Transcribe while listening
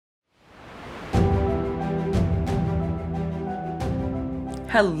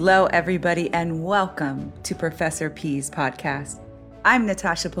Hello, everybody, and welcome to Professor P's podcast. I'm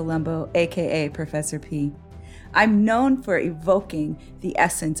Natasha Palumbo, aka Professor P. I'm known for evoking the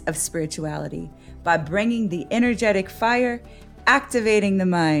essence of spirituality by bringing the energetic fire, activating the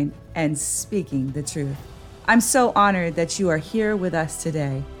mind, and speaking the truth. I'm so honored that you are here with us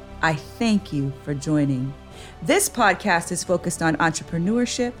today. I thank you for joining. This podcast is focused on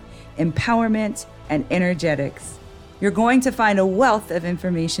entrepreneurship, empowerment, and energetics. You're going to find a wealth of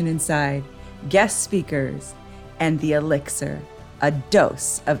information inside, guest speakers, and the elixir, a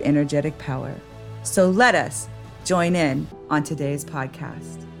dose of energetic power. So let us join in on today's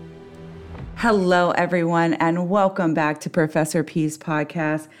podcast. Hello, everyone, and welcome back to Professor P's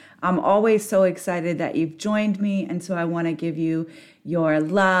podcast. I'm always so excited that you've joined me, and so I want to give you your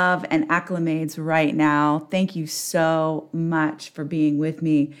love and acclimates right now. Thank you so much for being with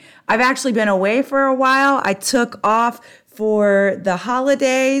me. I've actually been away for a while. I took off for the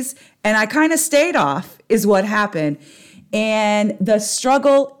holidays, and I kind of stayed off is what happened. And the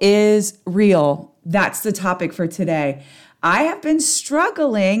struggle is real. That's the topic for today. I have been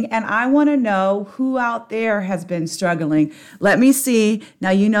struggling, and I want to know who out there has been struggling. Let me see.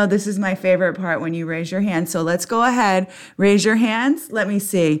 Now, you know this is my favorite part when you raise your hand. So let's go ahead. Raise your hands. Let me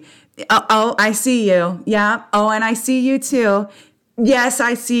see. Oh, I see you. Yeah. Oh, and I see you too. Yes,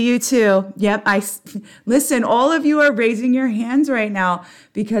 I see you too. Yep. Listen, all of you are raising your hands right now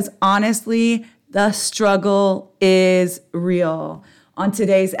because honestly, the struggle is real. On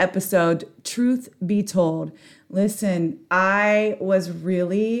today's episode, truth be told, listen, I was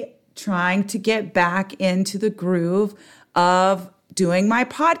really trying to get back into the groove of doing my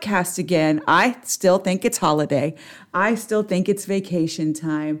podcast again. I still think it's holiday. I still think it's vacation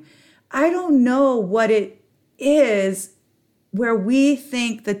time. I don't know what it is where we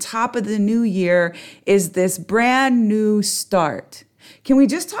think the top of the new year is this brand new start. Can we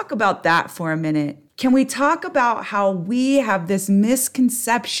just talk about that for a minute? Can we talk about how we have this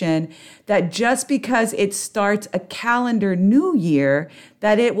misconception that just because it starts a calendar new year,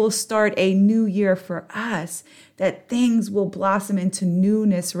 that it will start a new year for us, that things will blossom into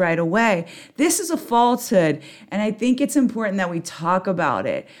newness right away? This is a falsehood, and I think it's important that we talk about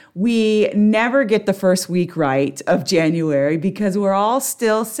it. We never get the first week right of January because we're all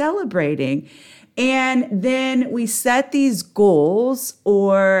still celebrating. And then we set these goals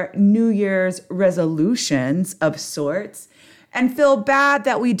or New Year's resolutions of sorts and feel bad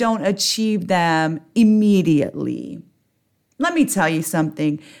that we don't achieve them immediately. Let me tell you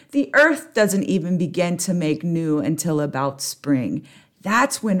something. The earth doesn't even begin to make new until about spring.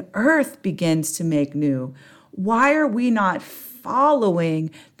 That's when earth begins to make new. Why are we not following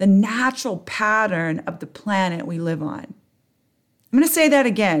the natural pattern of the planet we live on? I'm going to say that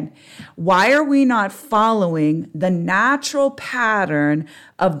again. Why are we not following the natural pattern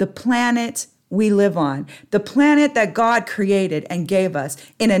of the planet we live on? The planet that God created and gave us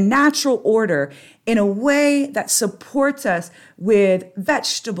in a natural order, in a way that supports us with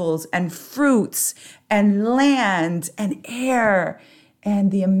vegetables and fruits and land and air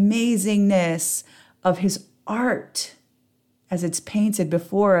and the amazingness of His art as it's painted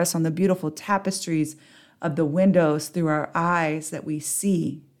before us on the beautiful tapestries of the windows through our eyes that we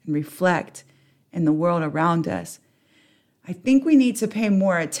see and reflect in the world around us. I think we need to pay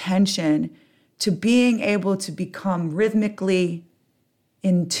more attention to being able to become rhythmically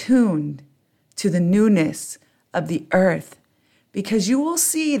in tune to the newness of the earth, because you will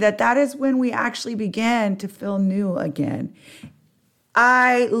see that that is when we actually begin to feel new again.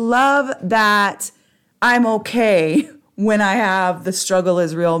 I love that I'm okay when I have the struggle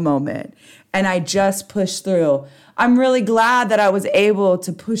is real moment and I just push through. I'm really glad that I was able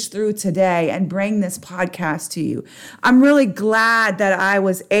to push through today and bring this podcast to you. I'm really glad that I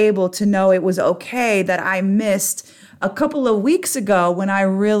was able to know it was okay that I missed a couple of weeks ago when I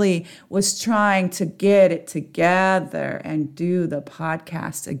really was trying to get it together and do the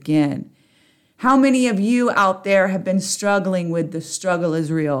podcast again. How many of you out there have been struggling with the struggle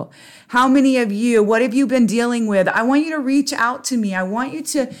is real? How many of you, what have you been dealing with? I want you to reach out to me. I want you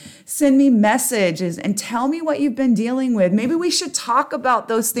to send me messages and tell me what you've been dealing with. Maybe we should talk about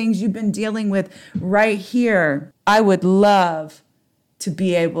those things you've been dealing with right here. I would love to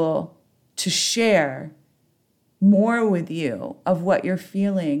be able to share more with you of what you're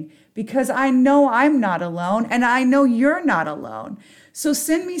feeling, because I know I'm not alone and I know you're not alone. So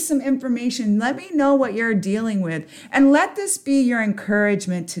send me some information. Let me know what you're dealing with, and let this be your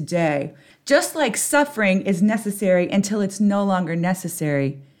encouragement today. Just like suffering is necessary until it's no longer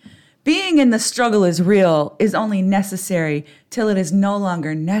necessary, being in the struggle is real is only necessary till it is no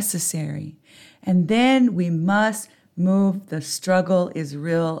longer necessary. And then we must move the struggle is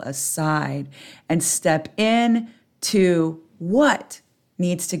real aside and step in to what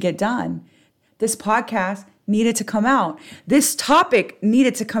needs to get done. This podcast needed to come out. This topic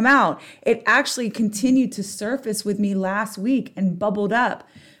needed to come out. It actually continued to surface with me last week and bubbled up.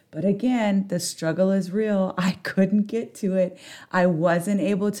 But again, the struggle is real. I couldn't get to it. I wasn't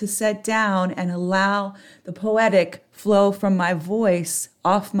able to sit down and allow the poetic flow from my voice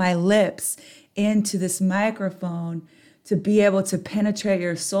off my lips into this microphone to be able to penetrate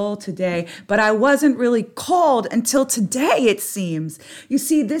your soul today. But I wasn't really called until today, it seems. You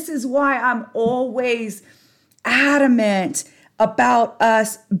see, this is why I'm always adamant about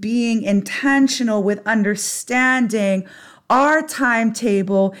us being intentional with understanding our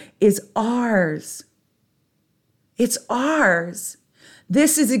timetable is ours. It's ours.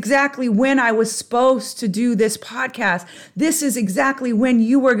 This is exactly when I was supposed to do this podcast. This is exactly when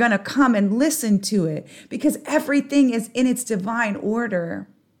you were going to come and listen to it, because everything is in its divine order.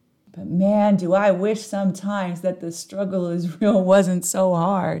 But man, do I wish sometimes that the struggle is real wasn't so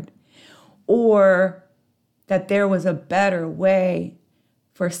hard, or that there was a better way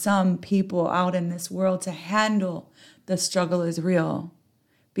for some people out in this world to handle the struggle is real,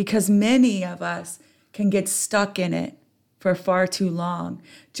 because many of us can get stuck in it for far too long,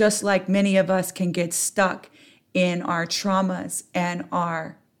 just like many of us can get stuck in our traumas and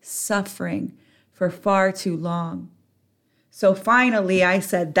our suffering for far too long. So finally, I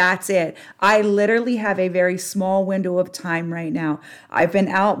said, that's it. I literally have a very small window of time right now. I've been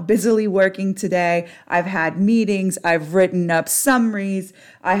out busily working today. I've had meetings. I've written up summaries.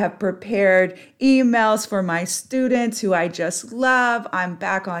 I have prepared emails for my students who I just love. I'm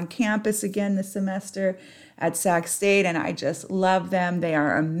back on campus again this semester at Sac State, and I just love them. They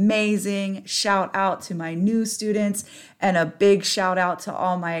are amazing. Shout out to my new students, and a big shout out to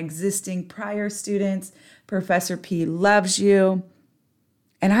all my existing prior students. Professor P loves you.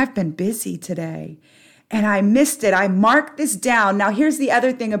 And I've been busy today, and I missed it. I marked this down. Now, here's the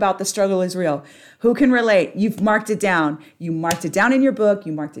other thing about the struggle is real. Who can relate? You've marked it down. You marked it down in your book.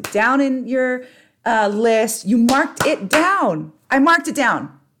 You marked it down in your list. You marked it down. I marked it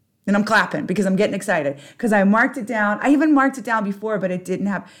down. And I'm clapping because I'm getting excited because I marked it down. I even marked it down before, but it didn't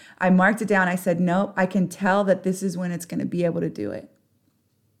have. I marked it down. I said, nope, I can tell that this is when it's going to be able to do it.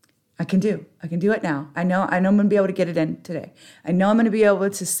 I can do it now. I know I'm going to be able to get it in today. I know I'm going to be able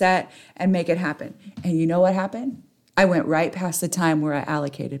to set and make it happen. And you know what happened? I went right past the time where I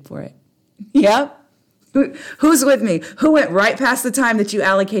allocated for it. Yep. Who's with me? Who went right past the time that you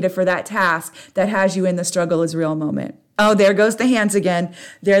allocated for that task that has you in the struggle is real moment? Oh, there goes the hands again.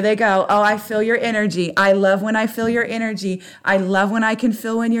 There they go. Oh, I feel your energy. I love when I feel your energy. I love when I can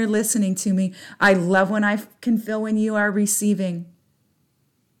feel when you're listening to me. I love when I can feel when you are receiving.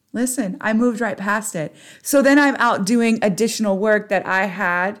 Listen, I moved right past it. So then I'm out doing additional work that I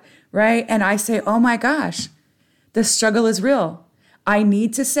had, right? And I say, oh my gosh, the struggle is real. I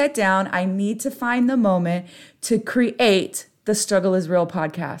need to sit down. I need to find the moment to create the Struggle is Real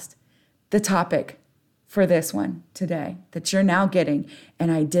podcast, the topic for this one today that you're now getting.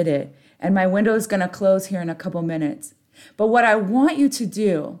 And I did it. And my window is going to close here in a couple minutes. But what I want you to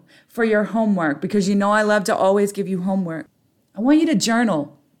do for your homework, because you know I love to always give you homework, I want you to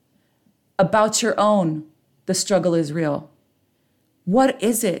journal about your own The Struggle is Real. What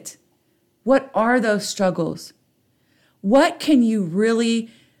is it? What are those struggles? What can you really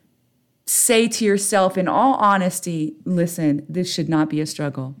say to yourself in all honesty? Listen, this should not be a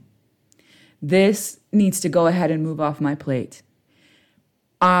struggle. This needs to go ahead and move off my plate.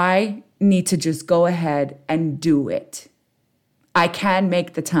 I need to just go ahead and do it. I can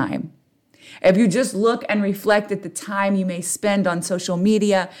make the time. If you just look and reflect at the time you may spend on social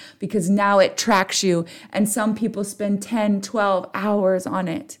media, because now it tracks you, and some people spend 10, 12 hours on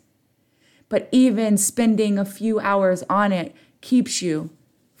it. But even spending a few hours on it keeps you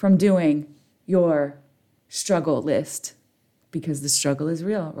from doing your struggle list, because the struggle is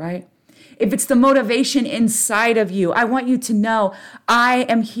real, right? If it's the motivation inside of you, I want you to know I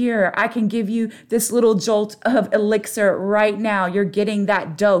am here. I can give you this little jolt of elixir right now. You're getting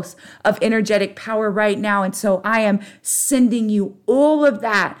that dose of energetic power right now. And so I am sending you all of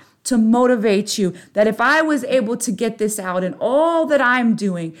that to motivate you, that if I was able to get this out and all that I'm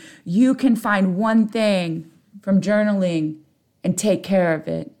doing, you can find one thing from journaling and take care of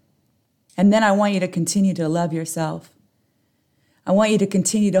it. And then I want you to continue to love yourself. I want you to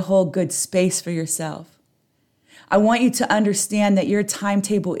continue to hold good space for yourself. I want you to understand that your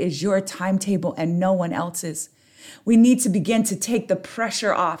timetable is your timetable and no one else's. We need to begin to take the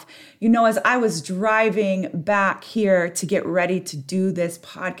pressure off. You know, as I was driving back here to get ready to do this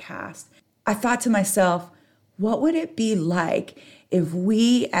podcast, I thought to myself, What would it be like if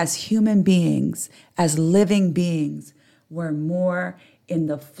we as human beings, as living beings, were more in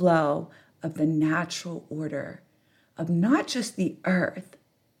the flow of the natural order of not just the earth,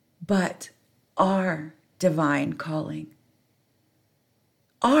 but our divine calling?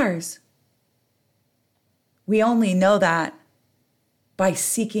 Ours. We only know that by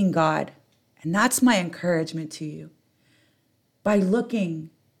seeking God. And that's my encouragement to you. By looking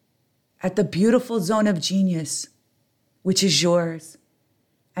at the beautiful zone of genius, which is yours,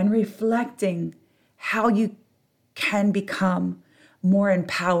 and reflecting how you can become more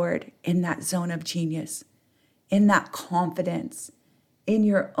empowered in that zone of genius, in that confidence, in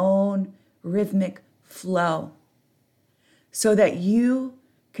your own rhythmic flow, so that you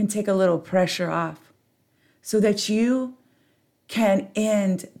can take a little pressure off, so that you can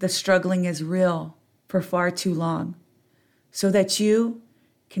end the struggling is real for far too long, so that you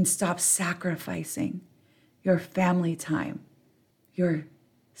can stop sacrificing your family time, your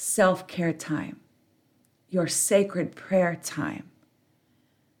self-care time, your sacred prayer time.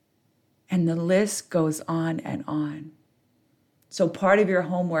 And the list goes on and on. So part of your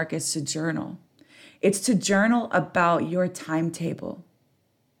homework is to journal. It's to journal about your timetable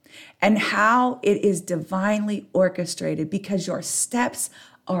and how it is divinely orchestrated, because your steps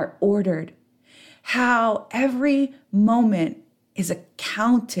are ordered. How every moment is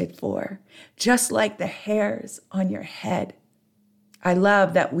accounted for, just like the hairs on your head. I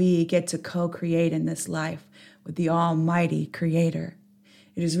love that we get to co-create in this life with the Almighty Creator.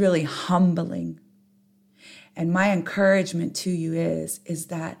 It is really humbling. And my encouragement to you is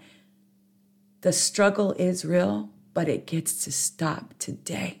that the struggle is real, but it gets to stop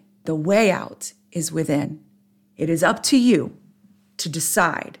today. The way out is within. It is up to you to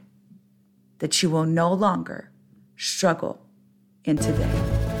decide that you will no longer struggle in today.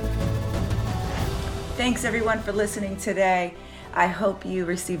 Thanks everyone for listening today. I hope you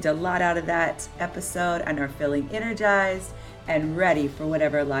received a lot out of that episode and are feeling energized and ready for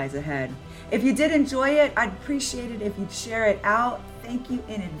whatever lies ahead. If you did enjoy it, I'd appreciate it if you'd share it out. Thank you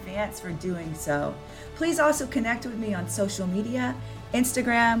in advance for doing so. Please also connect with me on social media,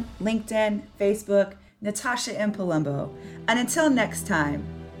 Instagram, LinkedIn, Facebook, Natasha M. Palumbo. And until next time,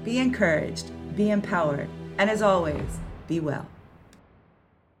 be encouraged, be empowered, and as always, be well.